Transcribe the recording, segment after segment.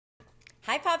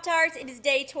Hi Pop-Tarts, it is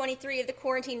day 23 of the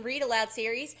Quarantine Read Aloud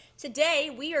series. Today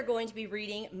we are going to be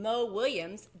reading Mo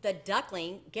Willems' The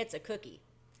Duckling Gets a Cookie.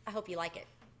 I hope you like it.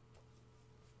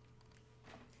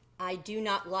 I do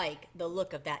not like the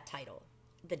look of that title.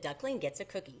 The Duckling Gets a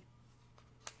Cookie.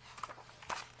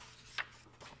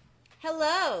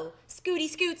 Hello, Scooty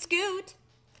Scoot Scoot.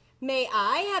 May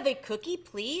I have a cookie,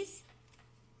 please?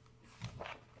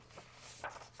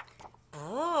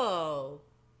 Oh,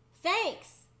 thanks.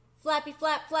 Flappy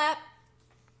flap flap.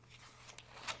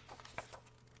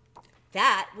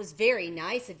 That was very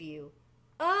nice of you.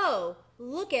 Oh,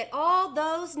 look at all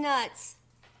those nuts.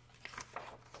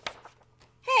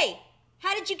 Hey,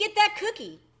 how did you get that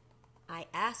cookie? I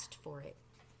asked for it.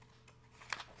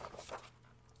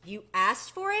 You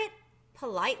asked for it?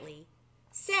 Politely.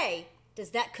 Say,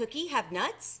 does that cookie have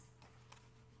nuts?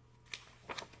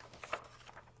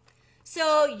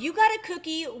 So you got a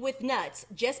cookie with nuts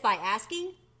just by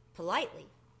asking? Politely.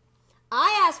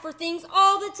 I ask for things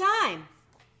all the time.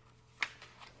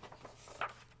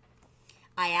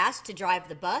 I ask to drive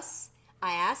the bus.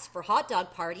 I ask for hot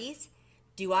dog parties.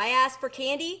 Do I ask for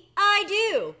candy? I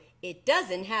do. It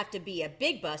doesn't have to be a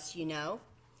big bus, you know.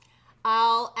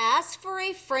 I'll ask for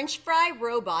a French fry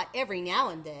robot every now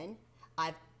and then.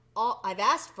 I've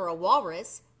asked for a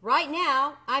walrus. Right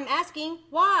now, I'm asking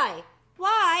why?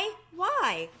 Why?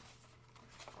 Why?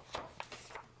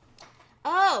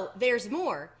 Oh, there's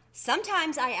more.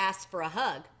 Sometimes I ask for a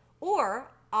hug, or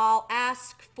I'll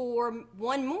ask for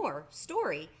one more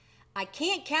story. I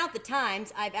can't count the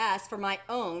times I've asked for my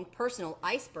own personal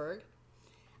iceberg.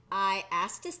 I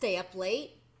ask to stay up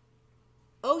late.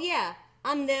 Oh yeah,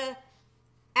 I'm the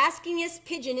askingest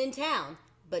pigeon in town.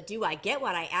 But do I get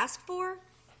what I ask for?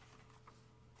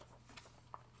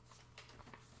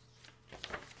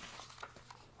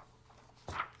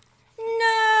 No!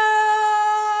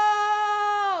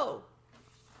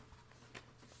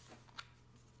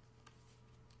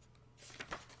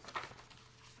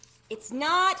 It's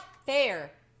not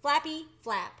fair. Flappy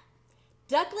flap.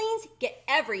 Ducklings get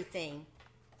everything.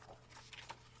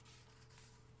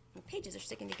 The pages are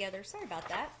sticking together. Sorry about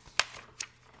that.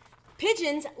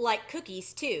 Pigeons like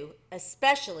cookies too,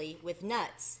 especially with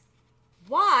nuts.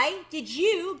 Why did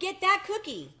you get that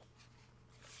cookie?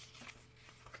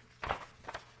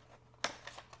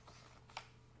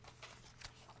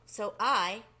 So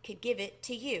I could give it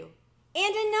to you.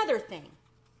 And another thing.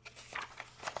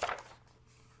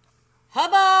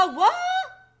 Hubba, what?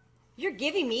 You're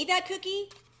giving me that cookie?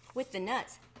 With the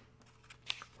nuts.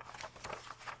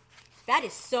 That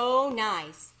is so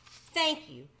nice. Thank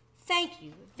you. Thank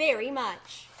you very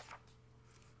much.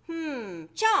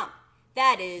 Chomp.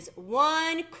 That is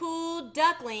one cool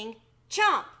duckling.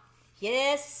 Chomp.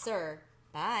 Yes, sir.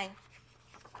 Bye.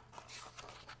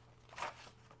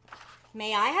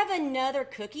 May I have another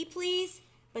cookie, please?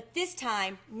 But this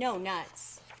time, no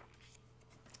nuts.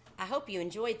 I hope you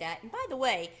enjoyed that. And by the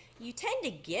way, you tend to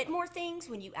get more things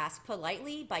when you ask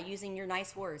politely by using your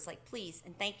nice words like please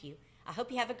and thank you. I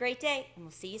hope you have a great day, and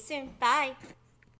we'll see you soon. Bye.